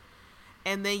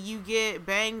 and then you get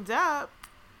banged up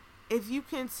if you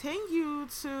continue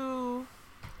to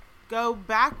go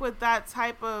back with that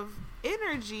type of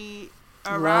energy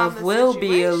around love will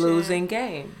be a situation, losing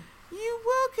game. you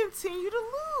will continue to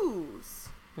lose.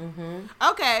 Mm-hmm.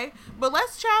 Okay, but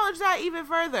let's challenge that even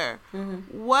further.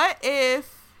 Mm-hmm. What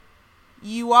if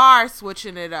you are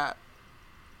switching it up?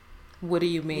 What do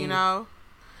you mean? You know?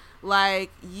 Like,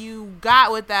 you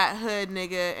got with that hood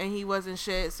nigga and he wasn't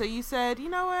shit. So you said, you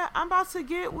know what? I'm about to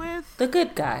get with the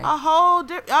good guy. a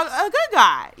good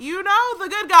guy. You know? The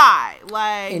good guy.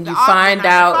 Like, and you find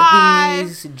out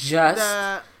he's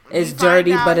just as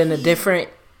dirty, but in a different...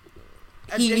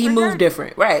 He moved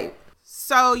different. Right.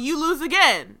 So you lose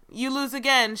again. You lose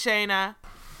again, Shayna.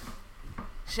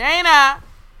 Shayna.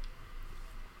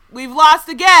 We've lost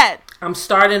again. I'm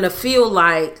starting to feel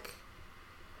like...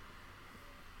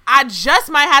 I just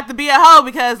might have to be a hoe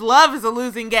because love is a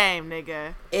losing game,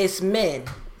 nigga. It's men.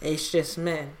 It's just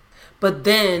men. But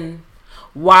then,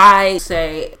 why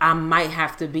say I might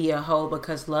have to be a hoe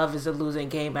because love is a losing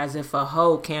game, as if a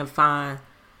hoe can't find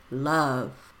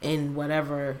love in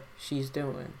whatever she's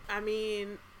doing? I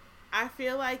mean, I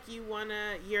feel like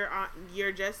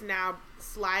you're just now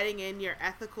sliding in your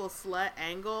ethical slut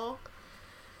angle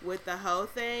with the hoe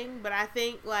thing, but I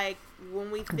think, like,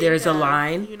 when we think there's of, a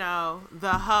line, you know,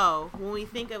 the hoe, when we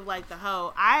think of, like, the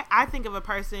hoe, I think of a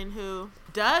person who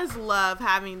does love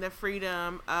having the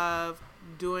freedom of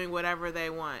doing whatever they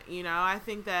want, you know? I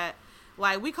think that,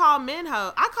 like, we call men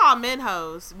hoes. I call men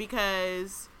hoes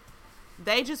because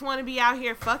they just want to be out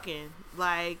here fucking,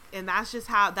 like, and that's just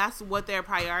that's what their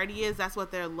priority is. That's what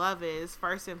their love is,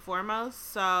 first and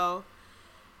foremost. So,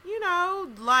 you know,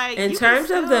 like, in terms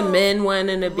of the men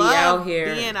wanting to be out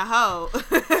here being a hoe,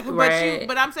 right?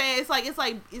 But I'm saying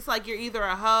it's like you're either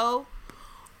a hoe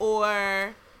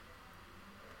or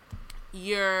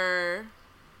you're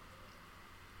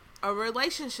a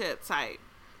relationship type.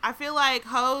 I feel like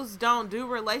hoes don't do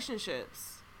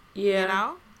relationships. Yeah, you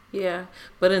know. Yeah,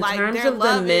 but in like, terms of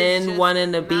the men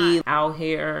wanting to be out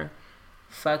here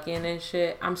fucking and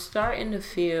shit, I'm starting to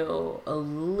feel a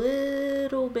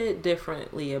little bit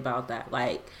differently about that.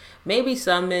 Like, maybe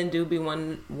some men do be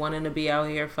wanting to be out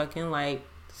here fucking, like,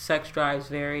 sex drives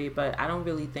vary, but I don't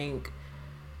really think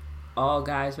all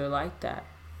guys are like that.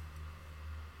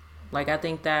 Like, I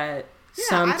think that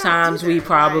sometimes we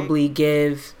probably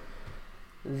give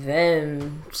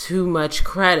them too much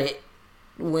credit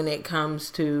when it comes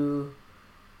to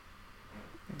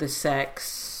the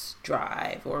sex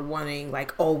drive, or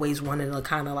always wanting to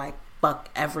kind of like fuck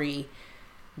every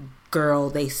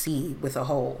girl they see with a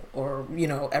hole, or, you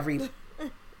know, every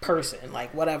person,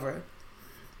 like, whatever.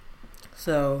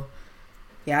 So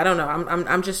yeah, I don't know.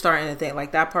 I'm just starting to think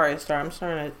like that part I'm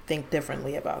starting to think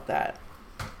differently about that.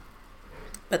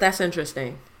 But that's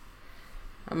interesting.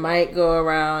 I might go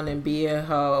around and be a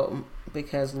hoe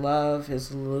because love is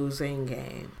a losing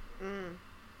game.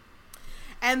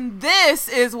 And this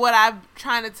is what I'm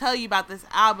trying to tell you about this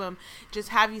album. Just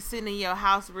have you sitting in your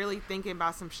house really thinking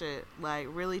about some shit. Like,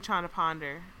 really trying to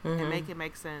ponder and make it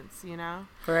make sense, you know?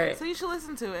 Right. So you should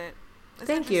listen to it. It's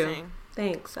Thank you.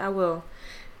 Thanks. I will.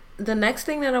 The next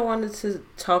thing that I wanted to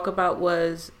talk about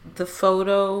was the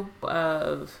photo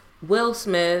of Will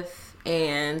Smith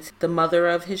and the mother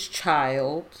of his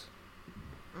child,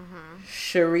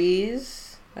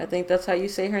 Cherise. I think that's how you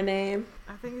say her name.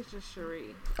 I think it's just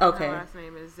Cherie. Okay. Her last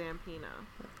name is Zampino.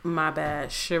 My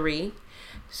bad, Cherie.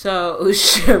 So,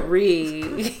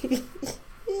 Cherie.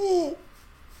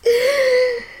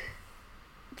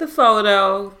 The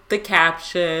photo, the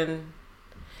caption,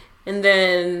 and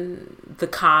then the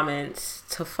comments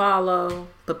to follow.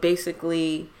 But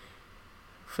basically,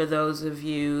 for those of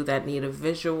you that need a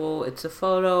visual, it's a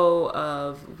photo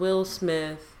of Will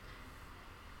Smith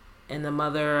and the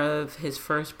mother of his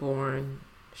firstborn,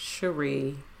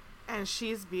 Cherie. And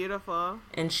she's beautiful.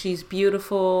 And she's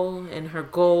beautiful in her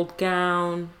gold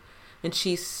gown. And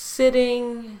she's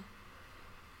sitting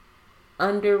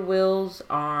under Will's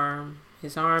arm.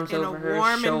 His arm's over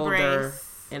her shoulder.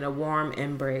 Embrace. In a warm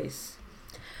embrace.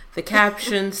 The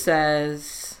caption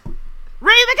says,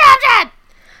 read the caption!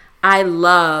 I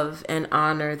love and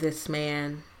honor this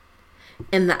man.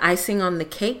 And the icing on the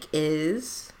cake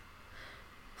is...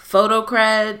 Photo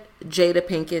cred, Jada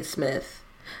Pinkett Smith.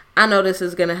 I know this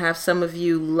is going to have some of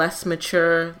you less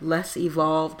mature, less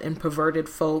evolved, and perverted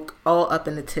folk all up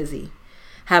in a tizzy.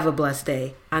 Have a blessed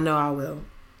day. I know I will.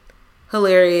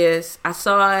 Hilarious. I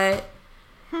saw it.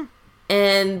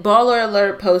 And Baller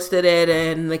Alert posted it,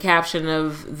 and the caption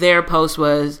of their post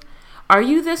was, are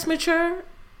you this mature?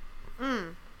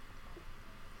 The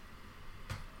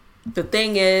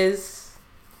thing is,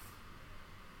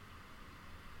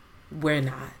 we're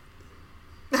not.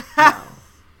 No.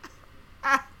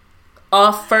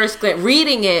 Off first glance,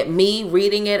 reading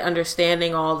it,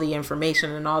 understanding all the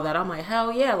information and all that, I'm like,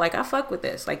 hell yeah, like I fuck with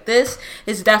this. Like this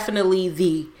is definitely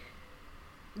the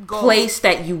place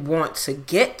that you want to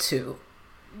get to.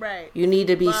 Right. You need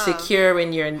to be secure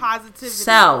in your positivity.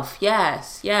 Self.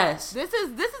 Yes. This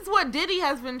is what Diddy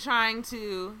has been trying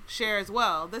to share as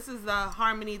well. This is the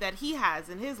harmony that he has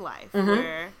in his life,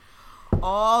 where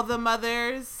all the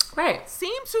mothers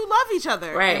seem to love each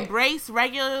other, embrace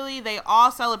regularly. They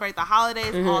all celebrate the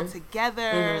holidays all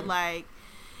together. Like,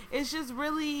 it's just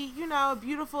really, a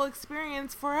beautiful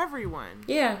experience for everyone.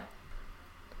 Yeah.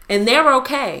 And they're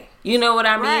okay. You know what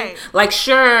I mean? Right. Like,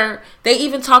 sure, they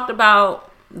even talked about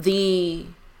the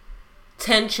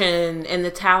tension and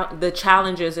the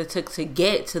challenges it took to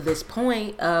get to this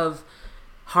point of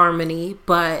harmony,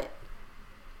 but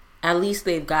at least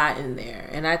they've gotten there.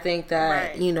 And I think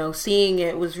that, seeing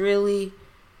it was really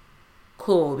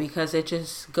cool because it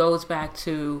just goes back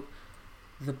to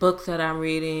the book that I'm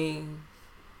reading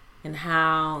and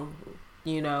how,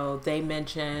 they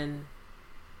mention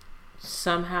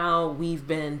somehow we've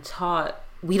been taught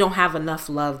we don't have enough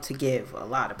love to give a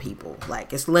lot of people.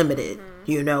 Like, it's limited.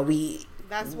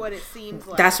 That's what it seems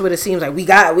like. That's what it seems like.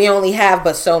 We only have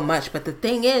but so much. But the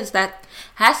thing is, that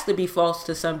has to be false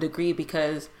to some degree,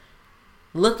 because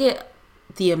look at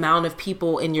the amount of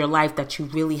people in your life that you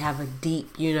really have a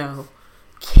deep,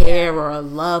 care or a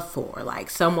love for. Like,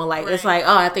 someone like, it's like,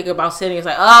 I think about Sydney. It's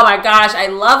like, oh my gosh, I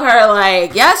love her.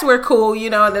 Like, yes, we're cool,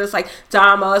 and then it's like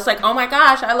Damo. It's like, oh my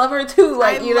gosh, I love her too.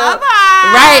 Like, I love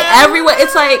her. Right? Everyone.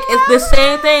 It's like, it's the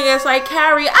same thing. It's like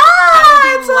Carrie.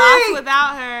 I would be lost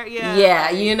without her. Yeah.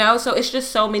 Yeah, so it's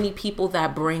just so many people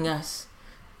that bring us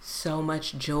so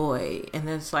much joy, and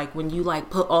then it's like when you like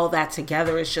put all that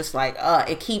together, it's just like,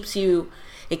 it keeps you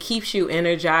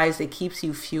energized. It keeps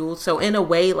you fueled. So in a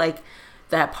way, like,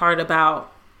 that part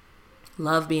about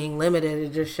love being limited,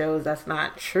 it just shows that's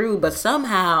not true. But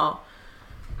somehow,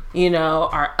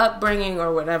 our upbringing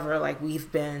or whatever, like, we've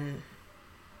been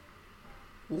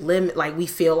like, we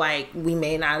feel like we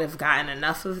may not have gotten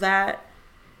enough of that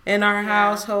in our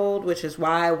household, which is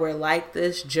why we're like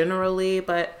this generally.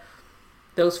 But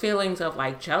those feelings of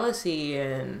like jealousy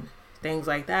and things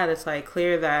like that, it's like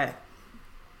clear that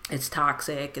it's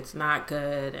toxic, it's not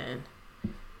good. And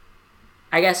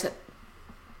I guess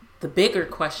the bigger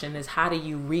question is, how do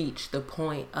you reach the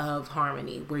point of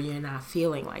harmony where you're not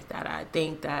feeling like that? I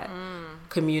think that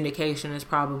communication is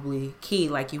probably key.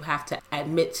 Like, you have to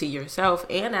admit to yourself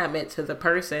and admit to the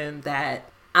person that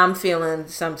I'm feeling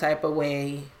some type of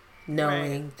way,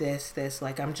 knowing this.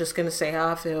 Like, I'm just going to say how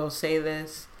I feel, say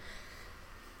this,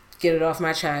 get it off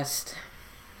my chest.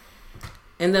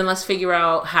 And then let's figure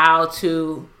out how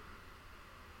to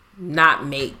not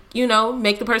make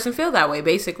the person feel that way,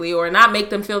 basically, or not make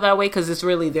them feel that way because it's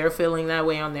really they're feeling that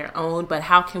way on their own. But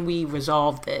how can we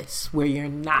resolve this where you're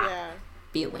not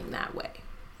feeling that way?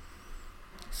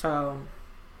 So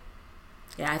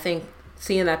I think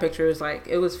seeing that picture is like,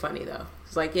 it was funny though.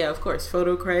 It's like, of course,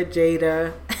 photo cred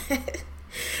Jada.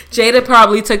 Jada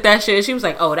probably took that shit. She was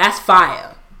like, oh, that's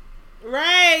fire.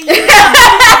 Right.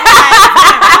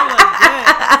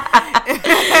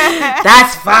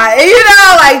 That's fine,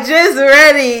 like, just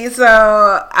ready.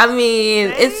 So I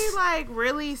mean, it's like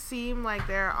really seem like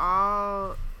they're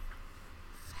all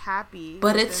happy,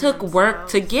 but it took themselves. Work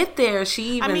to get there.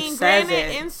 She even says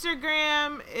it.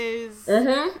 Instagram is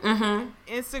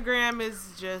Instagram is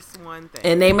just one thing,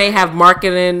 and they may have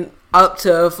marketing up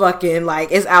to fucking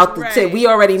like it's out the tip. We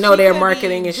already know their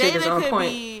marketing and shit is on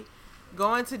point.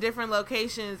 Going to different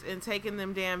locations and taking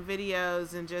them damn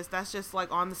videos and that's just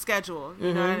like on the schedule.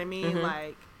 You know what I mean?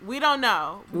 Like, we don't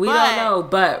know.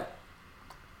 But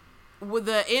with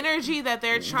the energy that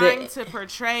they're trying to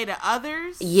portray to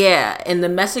others. Yeah, and the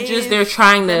messages they're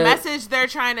trying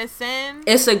to send.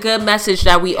 It's a good message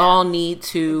that we all need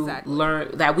to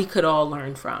learn, that we could all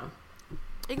learn from.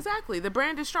 Exactly. The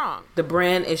brand is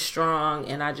strong.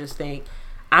 And I just think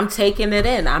I'm taking it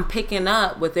in. I'm picking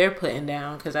up what they're putting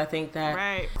down because I think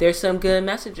that there's some good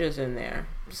messages in there.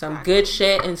 Some good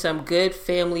shit and some good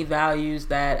family values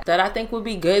that I think would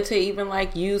be good to even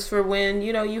like use for when,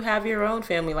 you have your own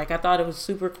family. Like, I thought it was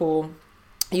super cool.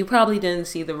 You probably didn't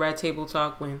see the Red Table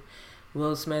Talk when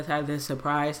Will Smith had this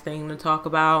surprise thing to talk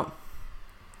about.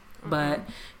 But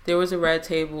there was a Red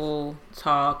Table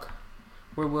Talk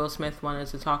where Will Smith wanted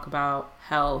to talk about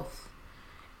health,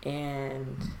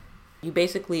 and you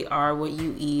basically are what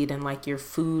you eat, and like your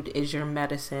food is your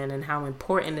medicine, and how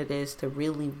important it is to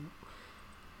really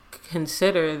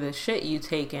consider the shit you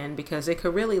take in, because it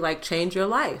could really like change your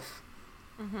life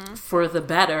for the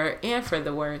better and for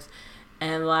the worse.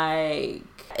 And like,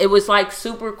 it was like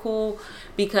super cool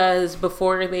because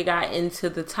before they got into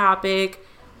the topic,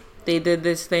 they did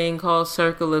this thing called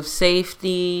Circle of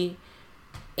Safety.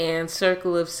 And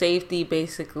Circle of Safety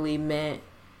basically meant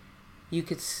you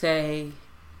could say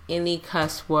any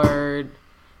cuss word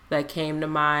that came to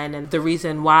mind. And the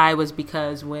reason why was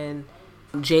because when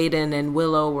Jaden and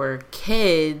Willow were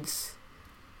kids,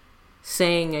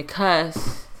 saying a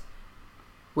cuss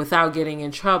without getting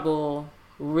in trouble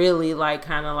really like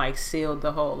kind of like sealed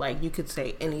the whole, like you could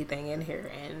say anything in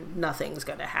here and nothing's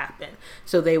gonna happen.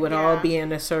 So they would all be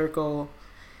in a circle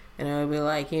and it would be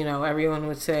like, you know, everyone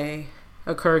would say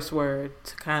a curse word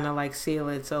to kind of like seal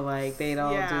it, so like they'd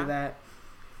all do that.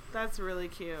 That's really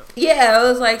cute. Yeah, it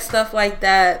was like stuff like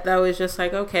that was just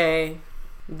like, okay,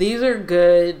 these are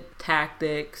good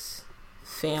tactics,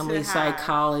 family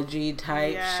psychology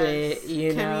type shit,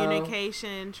 you know.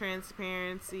 Communication,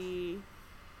 transparency.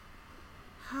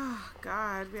 Oh,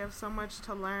 God, we have so much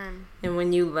to learn. And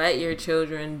when you let your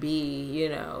children be, you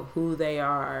know, who they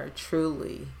are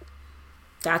truly,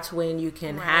 that's when you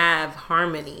can have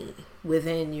harmony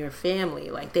within your family.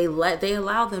 Like they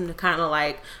allow them to kind of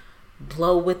like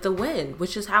blow with the wind,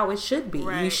 which is how it should be.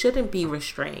 You shouldn't be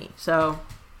restrained. So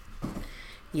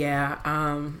yeah,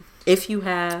 if you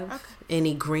have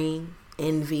any green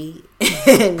envy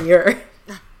in your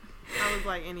I was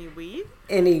like, any weed?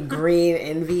 Any green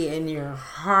envy in your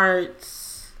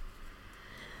hearts,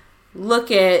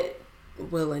 look at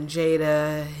Will and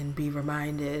Jada and be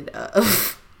reminded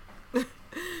of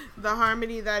the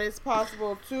harmony that is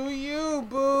possible to you,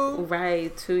 boo.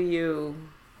 Right, to you.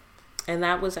 And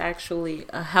that was actually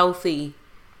a healthy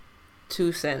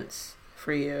 2 cents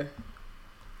for you.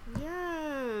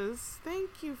 Yes,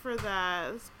 thank you for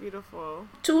that. It's beautiful.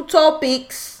 2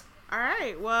 topics. All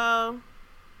right, well,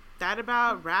 that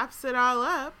about wraps it all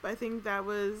up. I think that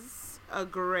was a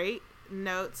great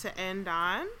note to end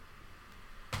on.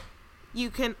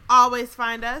 You can always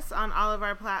find us on all of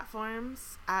our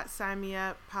platforms at Sign Me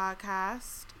Up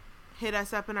Podcast. Hit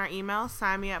us up in our email,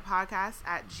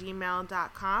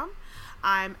 signmeuppodcast@gmail.com.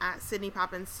 I'm at Sydney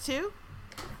Poppins 2.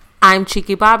 I'm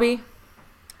Cheeky Bobby.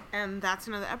 And that's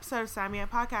another episode of Sign Me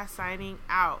Up Podcast, signing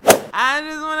out. I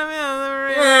just want to be on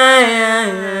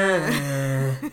the